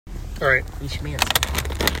All right. Each man.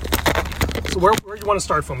 So where do you want to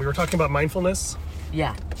start from? We were talking about mindfulness.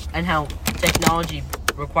 Yeah, and how technology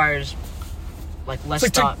requires like less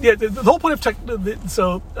thought. The whole point of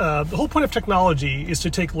the whole point of technology is to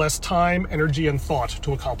take less time, energy, and thought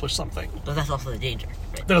to accomplish something. But that's also the danger.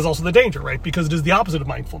 Right? That is also the danger, right? Because it is the opposite of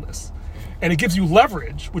mindfulness, and it gives you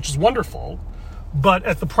leverage, which is wonderful, but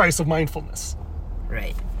at the price of mindfulness.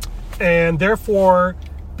 Right. And therefore,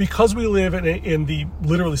 because we live in the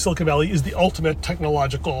literally Silicon Valley is the ultimate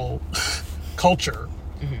technological culture.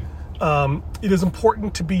 It is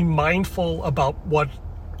important to be mindful about what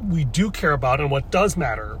we do care about and what does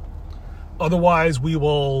matter. Otherwise, we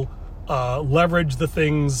will leverage the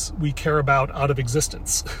things we care about out of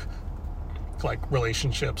existence, like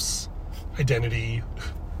relationships, identity,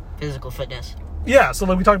 physical fitness. Yeah. So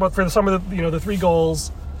then we talked about for some of the three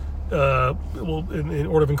goals. In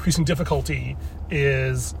order of increasing difficulty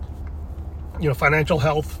is financial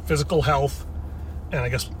health, physical health, and I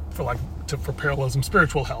guess for parallelism,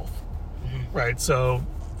 spiritual health. Right. So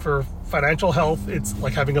for financial health, it's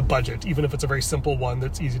like having a budget, even if it's a very simple one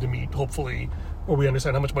that's easy to meet, hopefully, where we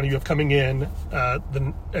understand how much money you have coming in,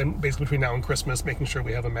 and basically between now and Christmas, making sure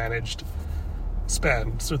we have a managed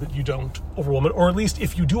spend so that you don't overwhelm it, or at least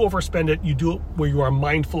if you do overspend it, you do it where you are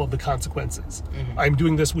mindful of the consequences. I'm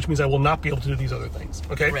doing this, which means I will not be able to do these other things.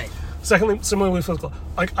 Okay. Right. Secondly, similarly with physical,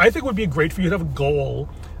 I think it would be great for you to have a goal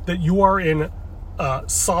that you are in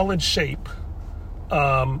solid shape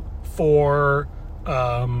for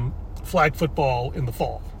flag football in the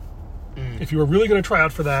fall. If you are really going to try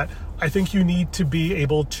out for that, I think you need to be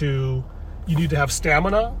able to, you need to have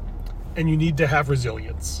stamina and you need to have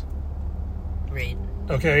resilience. Right.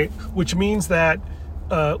 Okay? Which means that,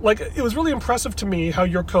 it was really impressive to me how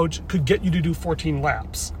your coach could get you to do 14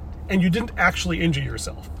 laps and you didn't actually injure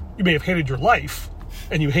yourself. You may have hated your life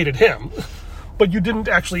and you hated him, but you didn't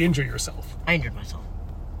actually injure yourself. I injured myself.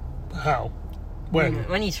 How? When?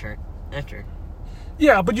 My knee's hurt. After.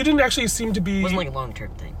 Yeah, but you didn't actually seem to be... It wasn't like a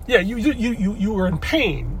long-term thing. Yeah, you were in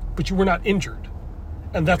pain, but you were not injured.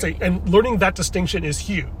 And and learning that distinction is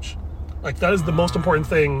huge. Like, that is the most important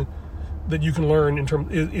thing that you can learn in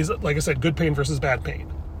terms is like I said, good pain versus bad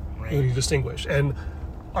pain. Right. You distinguish. And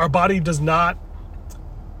our body does not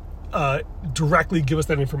directly give us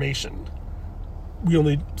that information. We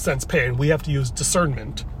only sense pain. We have to use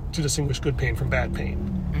discernment to distinguish good pain from bad pain.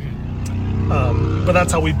 But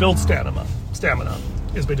that's how we build stamina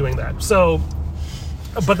is by doing that. So,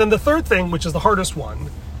 but then the third thing, which is the hardest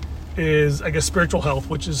one, is, I guess, spiritual health,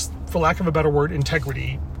 which is, for lack of a better word,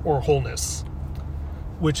 integrity or wholeness,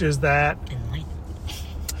 which is that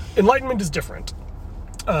enlightenment is different.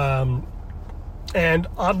 And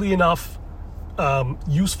oddly enough,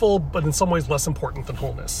 useful, but in some ways less important than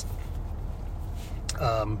wholeness.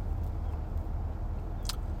 Something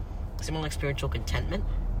like spiritual contentment?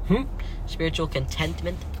 Spiritual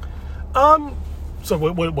contentment? So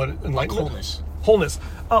what enlightenment? Like wholeness. Wholeness.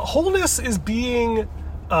 Wholeness is being,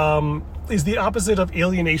 is the opposite of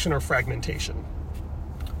alienation or fragmentation.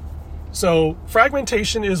 So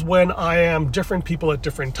fragmentation is when I am different people at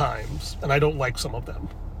different times, and I don't like some of them.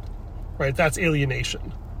 Right? That's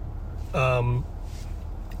alienation. It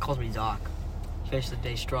calls me Doc. Finish the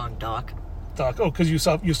day strong, Doc. Doc. Oh, because you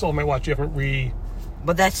saw my watch. You haven't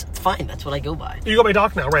But that's fine. That's what I go by. You go by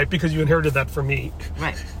Doc now, right? Because you inherited that from me.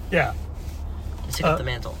 Right. Yeah. Stick up the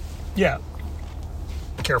mantle. Yeah.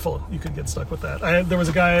 Careful. You could get stuck with that. There was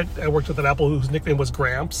a guy I worked with at Apple whose nickname was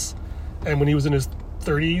Gramps. And when he was in his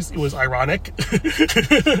 30s, it was ironic.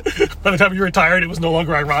 By the time he retired, it was no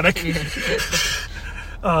longer ironic.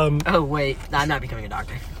 Oh, wait. No, I'm not becoming a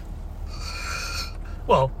doctor.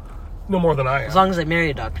 Well, no more than I am. As long as I marry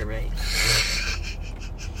a doctor, right?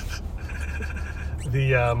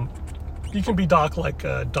 You can be Doc like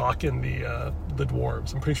Doc in the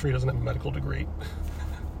Dwarves. I'm pretty sure he doesn't have a medical degree.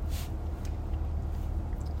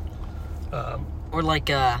 Or like,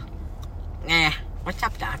 what's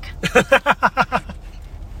up, Doc?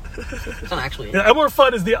 It's not actually. Yeah, Elmore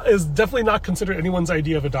Fudd is definitely not considered anyone's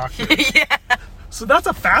idea of a doctor. Yeah. So that's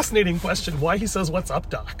a fascinating question. Why he says, "What's up,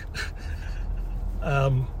 Doc?"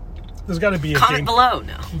 There's got to be a comment below.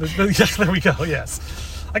 No. Yes, there we go. Yes,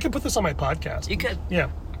 I can put this on my podcast. You could. Yeah.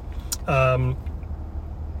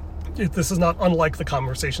 This is not unlike the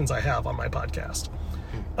conversations I have on my podcast.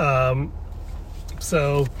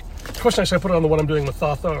 So, the question, should I put it on the one I'm doing with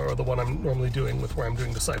Thotha or the one I'm normally doing with where I'm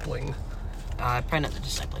doing discipling? Probably not the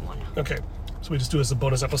discipling one. Okay. So we just do this as a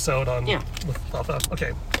bonus episode on with Thotha.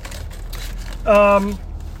 Okay.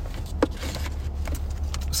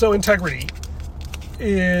 So integrity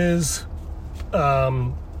is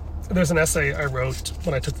there's an essay I wrote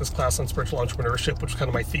when I took this class on spiritual entrepreneurship, which was kind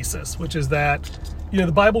of my thesis, which is that,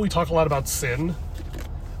 the Bible, we talk a lot about sin,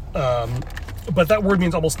 but that word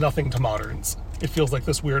means almost nothing to moderns. It feels like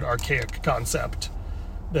this weird archaic concept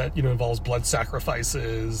that, involves blood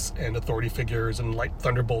sacrifices and authority figures and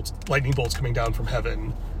lightning bolts coming down from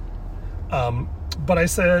heaven. But I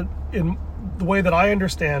said, in the way that I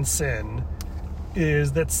understand sin,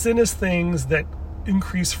 is that sin is things that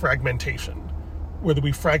increase fragmentation, whether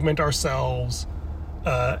we fragment ourselves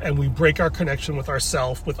and we break our connection with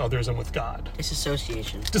ourself, with others, and with God.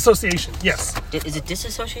 Disassociation. Dissociation, yes. Is it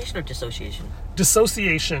disassociation or dissociation?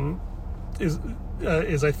 Dissociation is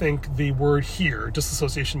I think, the word here.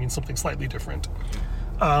 Disassociation means something slightly different.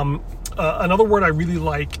 Another word I really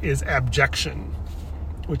like is abjection,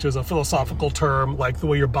 which is a philosophical term, like the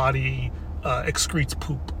way your body excretes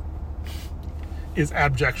poop is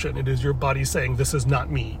abjection. It is your body saying, this is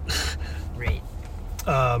not me. Right.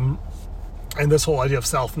 And this whole idea of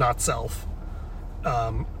self, not self.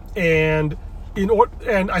 And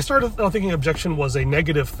I started thinking objection was a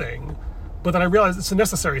negative thing, but then I realized it's a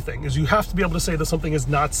necessary thing, is you have to be able to say that something is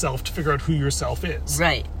not self to figure out who your self is.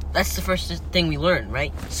 Right. That's the first thing we learn,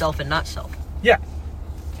 right? Self and not self. Yeah,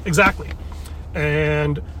 exactly.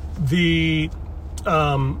 And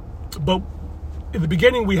but in the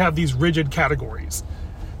beginning we have these rigid categories.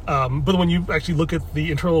 But when you actually look at the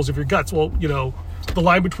internals of your guts, well, the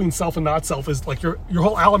line between self and not self is like your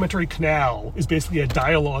whole alimentary canal is basically a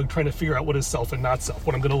dialogue trying to figure out what is self and not self,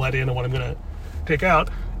 what I'm going to let in and what I'm going to take out.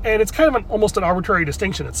 And it's kind of almost an arbitrary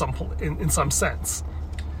distinction at some point, in some sense.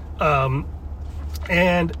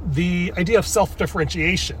 And the idea of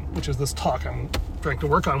self-differentiation, which is this talk I'm trying to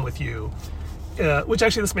work on with you, which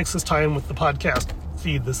actually this makes this tie in with the podcast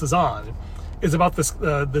feed this is on, is about this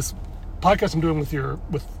this podcast I'm doing with your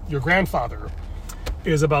grandfather,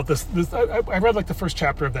 is about this I read like the first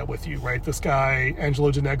chapter of that with you, right? This guy,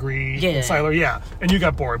 Angelo Denegri, and Seiler, and you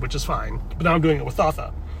got bored, which is fine. But now I'm doing it with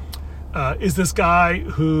Thatha. Is this guy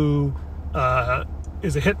who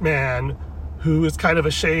is a hitman who is kind of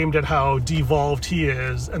ashamed at how devolved he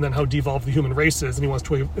is and then how devolved the human race is, and he wants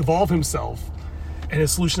to evolve himself, and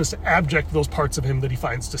his solution is to abject those parts of him that he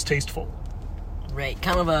finds distasteful. Right,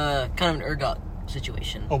 kind of an ergot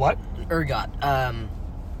situation. A what? An ergot.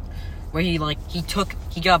 Where he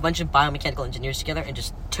got a bunch of biomechanical engineers together and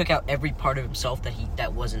just took out every part of himself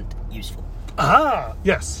that wasn't useful. Ah,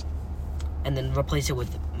 yes. And then replace it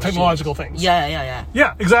with machines. Technological things. Yeah.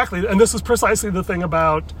 Yeah, exactly. And this is precisely the thing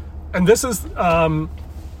about, and this is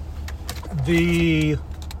the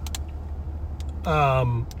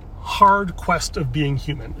hard quest of being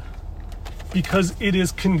human, because it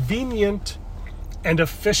is convenient and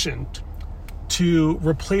efficient to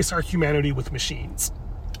replace our humanity with machines.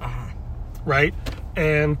 Right?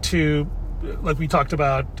 And to, like we talked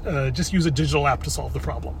about, just use a digital app to solve the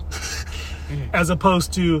problem. As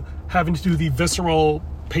opposed to having to do the visceral,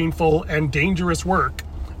 painful, and dangerous work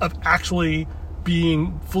of actually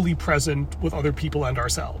being fully present with other people and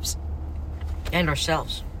ourselves. And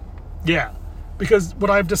ourselves. Yeah. Because what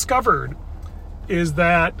I've discovered is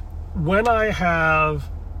that when I have,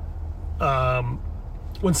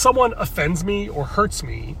 when someone offends me or hurts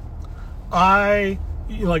me,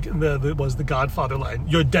 like the Godfather line,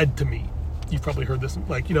 "You're dead to me." You've probably heard this.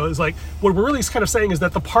 Like, it's like, what we're really kind of saying is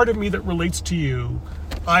that the part of me that relates to you,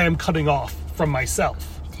 I am cutting off from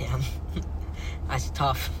myself. Damn. That's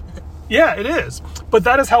tough. Yeah, it is. But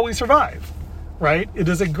that is how we survive, right? It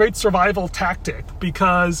is a great survival tactic,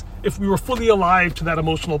 because if we were fully alive to that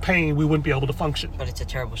emotional pain, we wouldn't be able to function. But it's a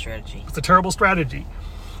terrible strategy. It's a terrible strategy.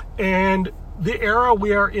 And the era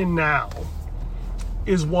we are in now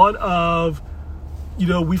is one of,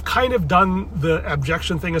 we've kind of done the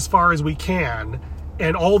abjection thing as far as we can,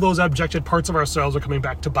 and all those abjected parts of ourselves are coming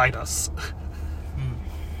back to bite us.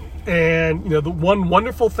 And, the one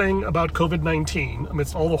wonderful thing about COVID-19,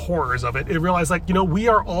 amidst all the horrors of it, it realized, we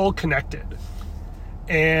are all connected.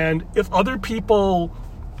 And if other people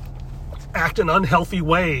act in unhealthy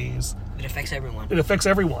ways, it affects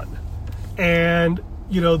everyone. And,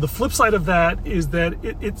 the flip side of that is that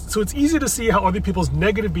it's easy to see how other people's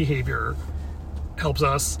negative behavior helps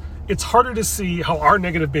us. It's harder to see how our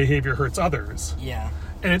negative behavior hurts others. Yeah.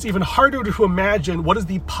 And it's even harder to imagine what is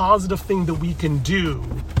the positive thing that we can do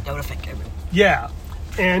that would affect everyone. Yeah.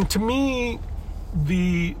 And to me,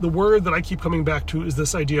 the word that I keep coming back to is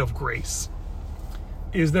this idea of grace.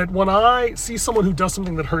 Is that when I see someone who does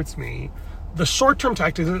something that hurts me, the short-term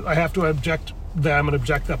tactic is I have to object them and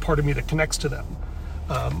object that part of me that connects to them.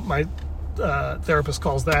 My therapist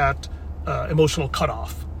calls that emotional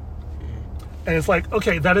cutoff. And it's like,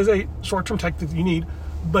 okay, that is a short-term tactic that you need,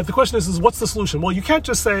 But the question is what's the solution? Well, you can't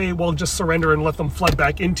just say, well, just surrender and let them flood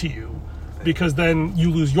back into you, because then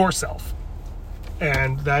you lose yourself.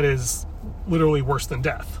 And that is literally worse than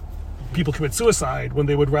death. People commit suicide when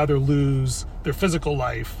they would rather lose their physical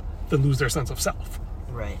life than lose their sense of self.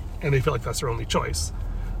 Right. And they feel like that's their only choice.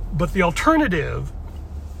 But the alternative,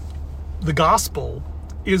 the gospel,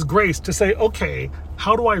 is grace, to say, okay,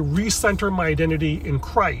 how do I recenter my identity in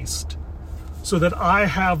Christ so that I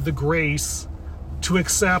have the grace to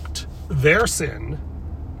accept their sin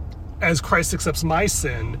as Christ accepts my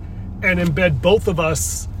sin, and embed both of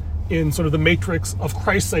us in sort of the matrix of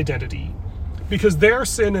Christ's identity, because their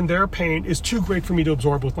sin and their pain is too great for me to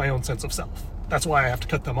absorb with my own sense of self. That's why I have to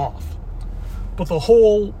cut them off. But the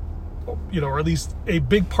whole, or at least a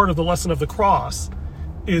big part of the lesson of the cross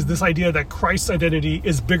is this idea that Christ's identity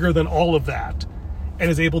is bigger than all of that and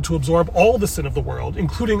is able to absorb all the sin of the world,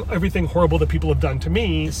 including everything horrible that people have done to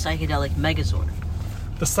me. The psychedelic Megazord.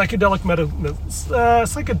 The psychedelic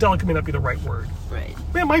psychedelic may not be the right word. Right.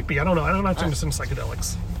 It might be. I don't know. I'm not interested in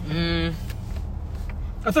psychedelics.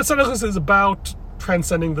 I thought psychedelics is about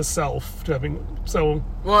transcending the self to having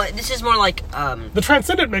Well, this is more like the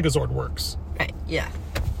Transcendent Megazord works. Right. Yeah.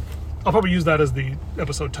 I'll probably use that as the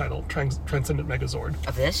episode title, Transcendent Megazord.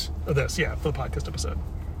 Of this? Of this, yeah, for the podcast episode.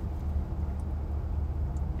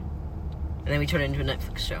 And then we turn it into a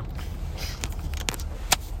Netflix show.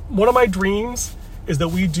 One of my dreams is that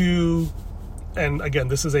we do, and again,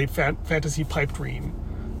 this is a fantasy pipe dream,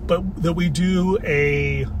 but that we do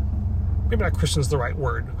maybe not Christian is the right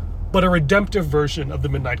word, but a redemptive version of the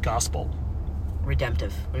Midnight Gospel.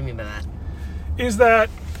 Redemptive? What do you mean by that? Is that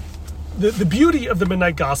the beauty of the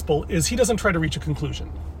Midnight Gospel is he doesn't try to reach a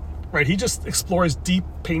conclusion, right? He just explores deep,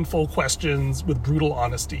 painful questions with brutal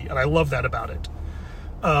honesty, and I love that about it.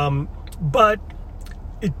 But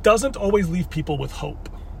it doesn't always leave people with hope.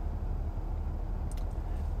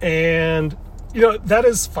 And, that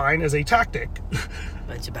is fine as a tactic.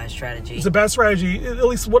 But it's a bad strategy. It's a bad strategy, at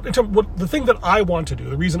least what the thing that I want to do,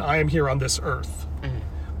 the reason I am here on this earth.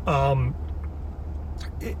 Mm-hmm.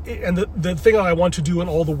 And the thing that I want to do in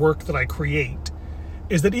all the work that I create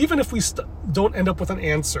is that even if we don't end up with an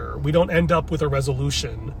answer, we don't end up with a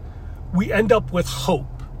resolution, we end up with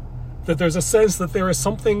hope. That there's a sense that there is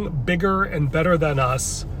something bigger and better than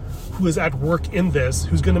us who is at work in this,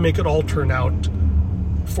 who's going to make it all turn out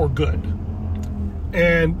for good.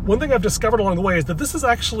 And one thing I've discovered along the way is that this is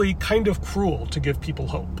actually kind of cruel to give people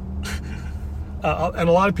hope. And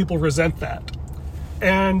a lot of people resent that.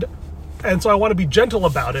 And so I want to be gentle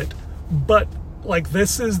about it, but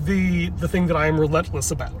this is the thing that I am relentless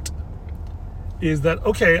about. Is that,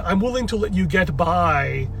 okay, I'm willing to let you get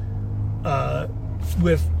by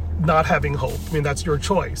with not having hope. I mean, that's your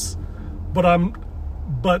choice. But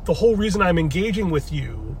the whole reason I'm engaging with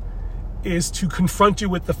you is to confront you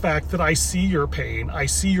with the fact that I see your pain, I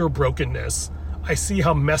see your brokenness, I see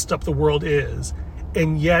how messed up the world is,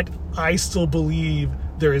 and yet I still believe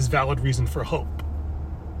there is valid reason for hope.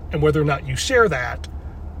 And whether or not you share that,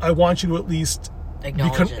 I want you to at least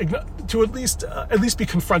acknowledge it. At least be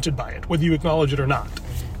confronted by it, whether you acknowledge it or not.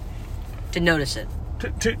 To notice it.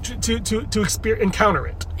 To encounter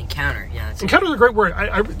it. Encounter, yeah. Encounter is a great word.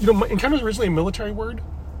 Encounter is originally a military word.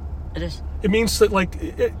 It is. It means that,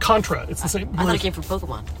 contra. It's the same. I thought it came from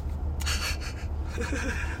Pokemon.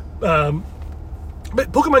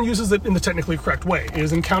 But Pokemon uses it in the technically correct way. It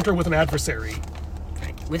is encounter with an adversary.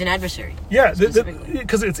 Right. With an adversary. Yeah,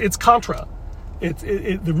 because it's contra.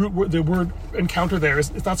 The word encounter there is,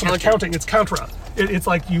 it's not so much counting. It's contra. It's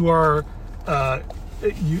like you are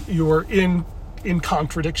you are in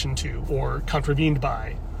contradiction to or contravened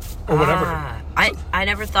by or whatever. I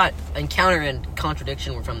never thought encounter and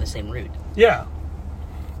contradiction were from the same root. Yeah.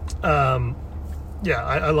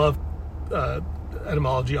 I love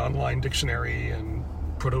etymology online dictionary and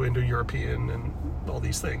Proto-Indo-European and all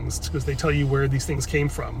these things because they tell you where these things came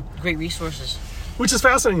from. Great resources. Which is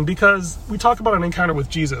fascinating because we talk about an encounter with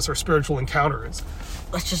Jesus or spiritual encounters.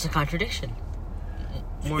 That's just a contradiction.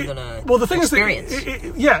 More than a well, the thing experience.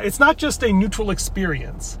 Is that it's not just a neutral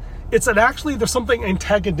experience. It's that actually there's something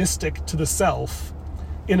antagonistic to the self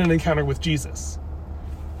in an encounter with Jesus.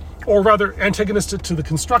 Or rather, antagonistic to the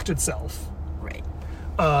constructed self. Right.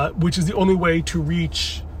 Which is the only way to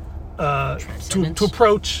reach, to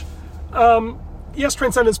approach,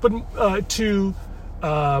 transcendence, but to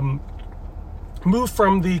move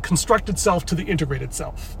from the constructed self to the integrated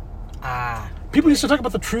self. People used to talk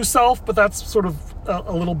about the true self, but that's sort of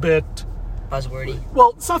a little bit buzzwordy.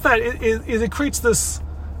 Well, it's not that. It creates this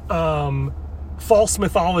false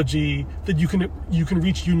mythology that you can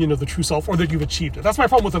reach union of the true self or that you've achieved it. That's my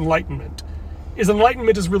problem with enlightenment, is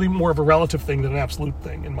enlightenment is really more of a relative thing than an absolute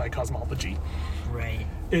thing in my cosmology. Right.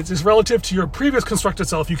 It's relative to your previous constructed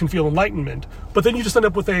self, you can feel enlightenment, but then you just end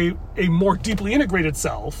up with a more deeply integrated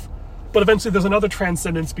self, but eventually there's another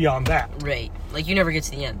transcendence beyond that. Right. Like, you never get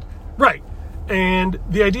to the end. Right. And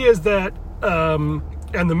the idea is that,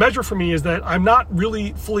 and the measure for me is that I'm not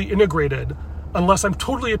really fully integrated unless I'm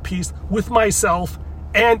totally at peace with myself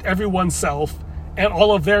and everyone's self and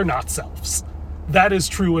all of their not-selves. That is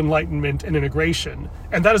true enlightenment and integration.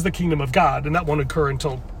 And that is the kingdom of God, and that won't occur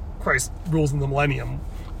until Christ rules in the millennium,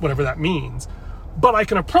 whatever that means. But I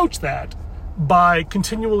can approach that by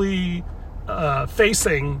continually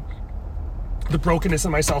facing the brokenness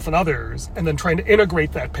in myself and others, and then trying to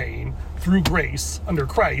integrate that pain through grace under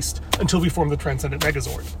Christ until we form the Transcendent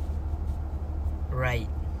Megazord. Right.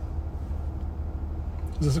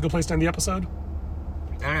 Is this a good place to end the episode?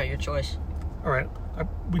 I don't know, your choice. All right.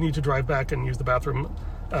 We need to drive back and use the bathroom.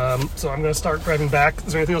 So I'm going to start driving back.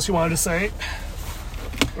 Is there anything else you wanted to say?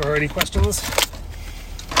 Or any questions?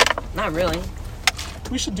 Not really.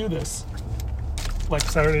 We should do this. Like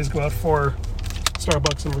Saturdays, go out for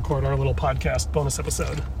Starbucks and record our little podcast bonus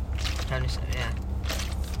episode. Yeah.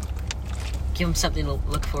 Give him something to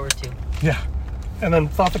look forward to. Yeah. And then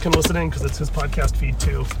Fatha can listen in because it's his podcast feed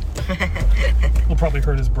too. Will probably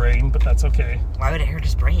hurt his brain, but that's okay. Why would it hurt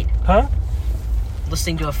his brain? Huh?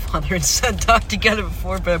 Listening to a father and son talk together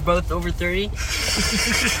before they're both over 30?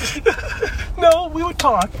 No, we would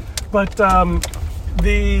talk. But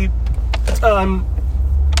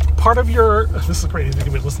part of your... This is crazy if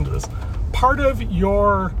you can listen to this. Part of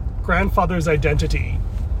your grandfather's identity,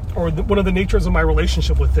 or one of the natures of my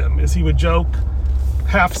relationship with him, is he would joke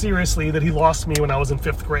half seriously that he lost me when I was in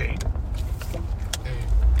 5th grade.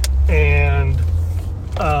 And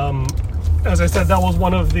as I said, that was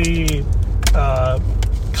one of the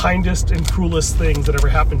kindest and cruelest things that ever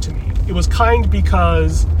happened to me. It was kind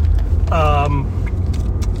because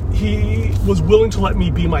he was willing to let me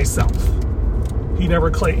be myself. He never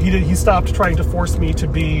claimed... He stopped trying to force me to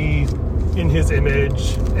be in his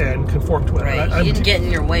image and conform to it. Right. He didn't get in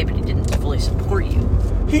your way, but he didn't fully support you.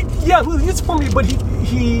 He did support me, but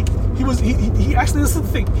he actually, this is the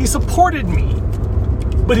thing, he supported me,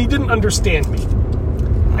 but he didn't understand me.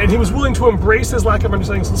 And he was willing to embrace his lack of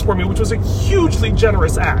understanding and support me, which was a hugely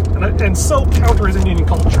generous act, and so counter his Indian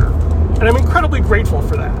culture. And I'm incredibly grateful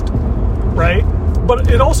for that, right? But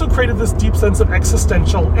it also created this deep sense of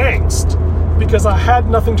existential angst, because I had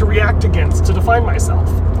nothing to react against to define myself.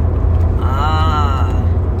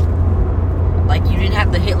 Like, you didn't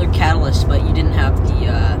have the Hitler catalyst, but you didn't have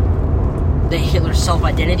the Hitler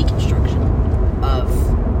self-identity construction of,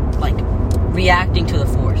 like, reacting to the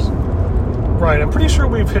force. Right, I'm pretty sure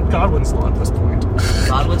we've hit Godwin's Law at this point.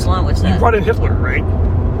 Godwin's Law? What's that? You brought in Hitler, right?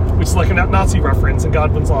 Which is like a Nazi reference, and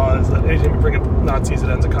Godwin's Law is that anytime you bring up Nazis, it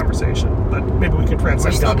ends a conversation. But maybe we can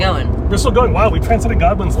transcend Godwin. We're still going. Wow, we transcended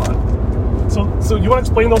Godwin's Law. So you want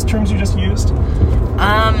to explain those terms you just used?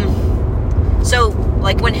 So,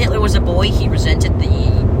 like, when Hitler was a boy, he resented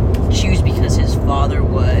the Jews because his father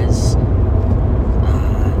was,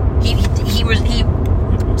 he was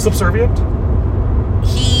subservient?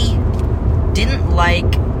 He didn't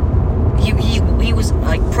like, he was,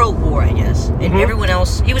 like, pro-war, I guess. And everyone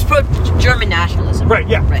else, he was pro-German nationalism. Right,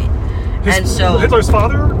 yeah. Right. And so... Hitler's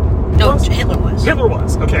father? No, Hitler was. Hitler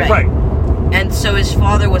was, okay, right. And so his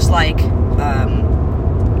father was, like,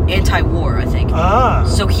 anti-war, I think.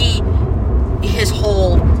 So his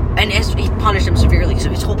whole, and he punished him severely,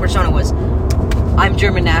 so his whole persona was, I'm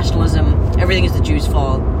German nationalism, everything is the Jews'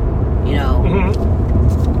 fault, you know.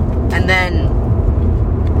 And then...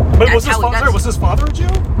 But was his father a Jew?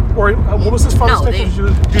 Or what was his father's connection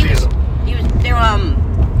to Judaism?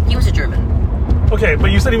 He was a German. Okay,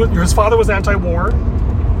 but you said his father was anti-war?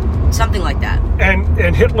 Something like that.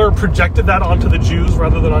 And Hitler projected that onto the Jews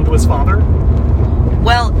rather than onto his father?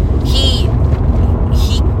 Well, he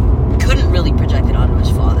couldn't really project it onto his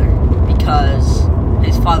father because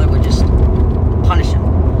his father would just punish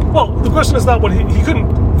him. Well, the question is not what he couldn't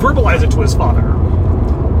verbalize it to his father,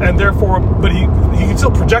 and therefore, but he could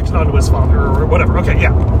still project it onto his father or whatever. Okay,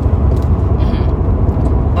 yeah.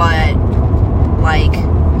 But like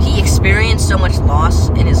he experienced so much loss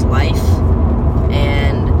in his life,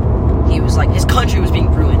 and he was like his country was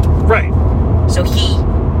being ruined. Right. So he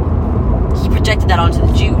projected that onto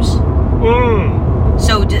the Jews.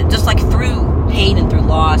 So just like through pain and through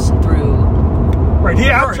loss and through right, he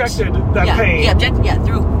abjected that pain.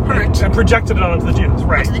 Through hurt and projected it onto the Jews.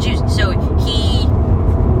 Right. Onto the Jews. So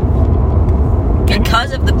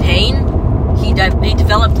because of the pain, he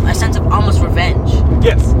developed a sense of almost revenge.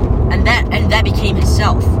 Yes. And that became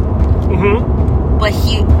himself. But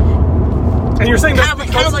And you're saying that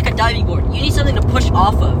kind of like a diving board. You need something to push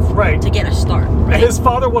off of, right, to get a start. Right? And his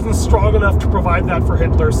father wasn't strong enough to provide that for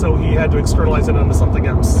Hitler, so he had to externalize it onto something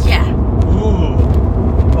else. Yeah. Ooh.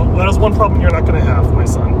 Well, that is one problem you're not going to have, my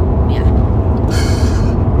son. Yeah.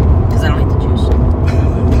 Because I don't hate the Jews.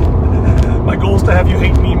 My goal is to have you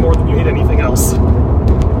hate me more than you hate anything else,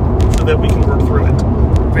 so that we can work through it.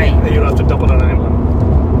 Right. And you don't have to dump it on anyone.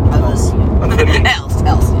 Else, yeah.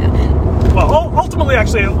 Well, ultimately,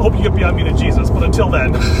 actually, I hope you get beyond me to Jesus, but until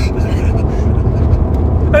then.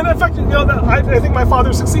 And in fact, I think my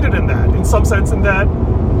father succeeded in that, in some sense, in that,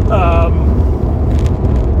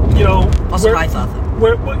 Also, I thought that.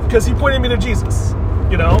 Because he pointed me to Jesus,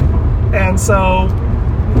 and so,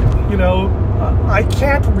 I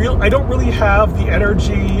don't really have the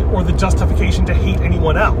energy or the justification to hate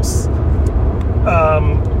anyone else.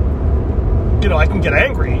 I can get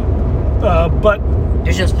angry, but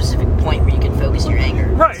there's no specific point where you can focus your anger.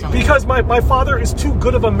 Right, because my father is too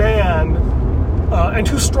good of a man and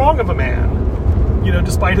too strong of a man,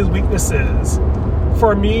 despite his weaknesses,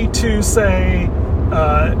 for me to say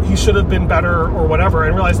he should have been better or whatever,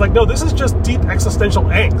 and realize, no, this is just deep existential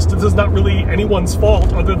angst. This is not really anyone's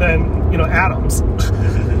fault other than, Adam's.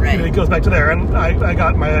 Right. It goes back to there, and I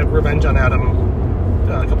got my revenge on Adam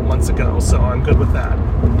a couple months ago, so I'm good with that.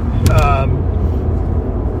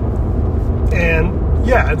 And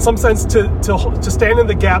yeah, in some sense, to stand in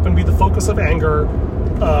the gap and be the focus of anger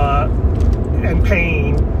and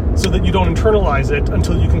pain, so that you don't internalize it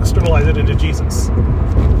until you can externalize it into Jesus.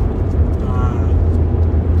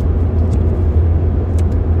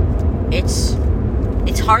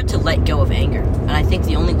 It's hard to let go of anger, and I think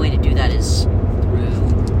the only way to do that is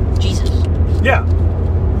through Jesus. Yeah,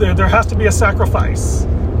 there has to be a sacrifice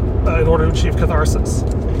in order to achieve catharsis.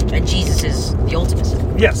 And Jesus is the ultimate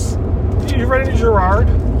sacrifice. Yes. You read any Girard?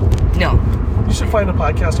 No. You should find a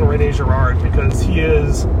podcast on René Girard, because he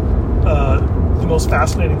is the most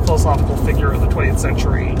fascinating philosophical figure of the 20th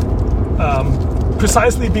century.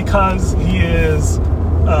 Precisely because he is...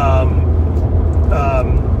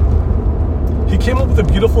 he came up with a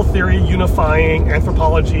beautiful theory unifying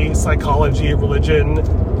anthropology, psychology, religion,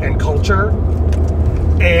 and culture.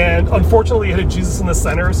 And unfortunately, it had Jesus in the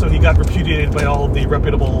center, so he got repudiated by all the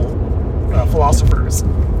reputable philosophers.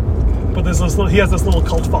 But he has this little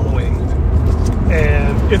cult following.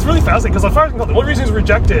 And it's really fascinating, because as far as I can tell, the only reason he's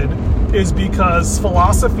rejected is because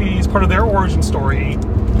philosophy's part of their origin story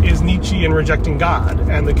is Nietzsche and rejecting God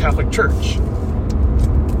and the Catholic Church.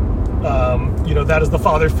 That is the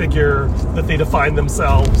father figure that they define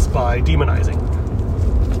themselves by demonizing.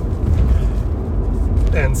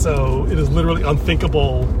 And so it is literally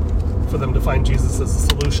unthinkable for them to find Jesus as a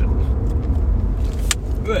solution.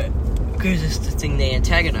 Right. Because it's the thing they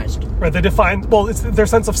antagonized. Right, they define... Well, it's their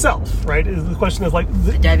sense of self, right? The question is,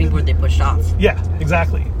 the diving board they pushed off. Yeah,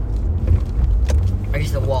 exactly. I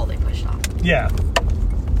guess the wall they pushed off. Yeah.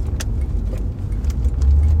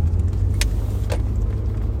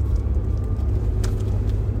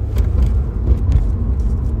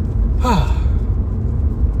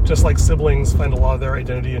 Just like siblings find a lot of their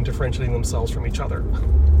identity in differentiating themselves from each other.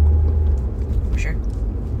 Sure.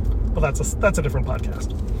 But that's a different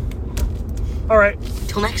podcast. All right.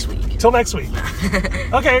 Till next week.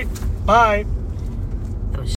 Okay. Bye.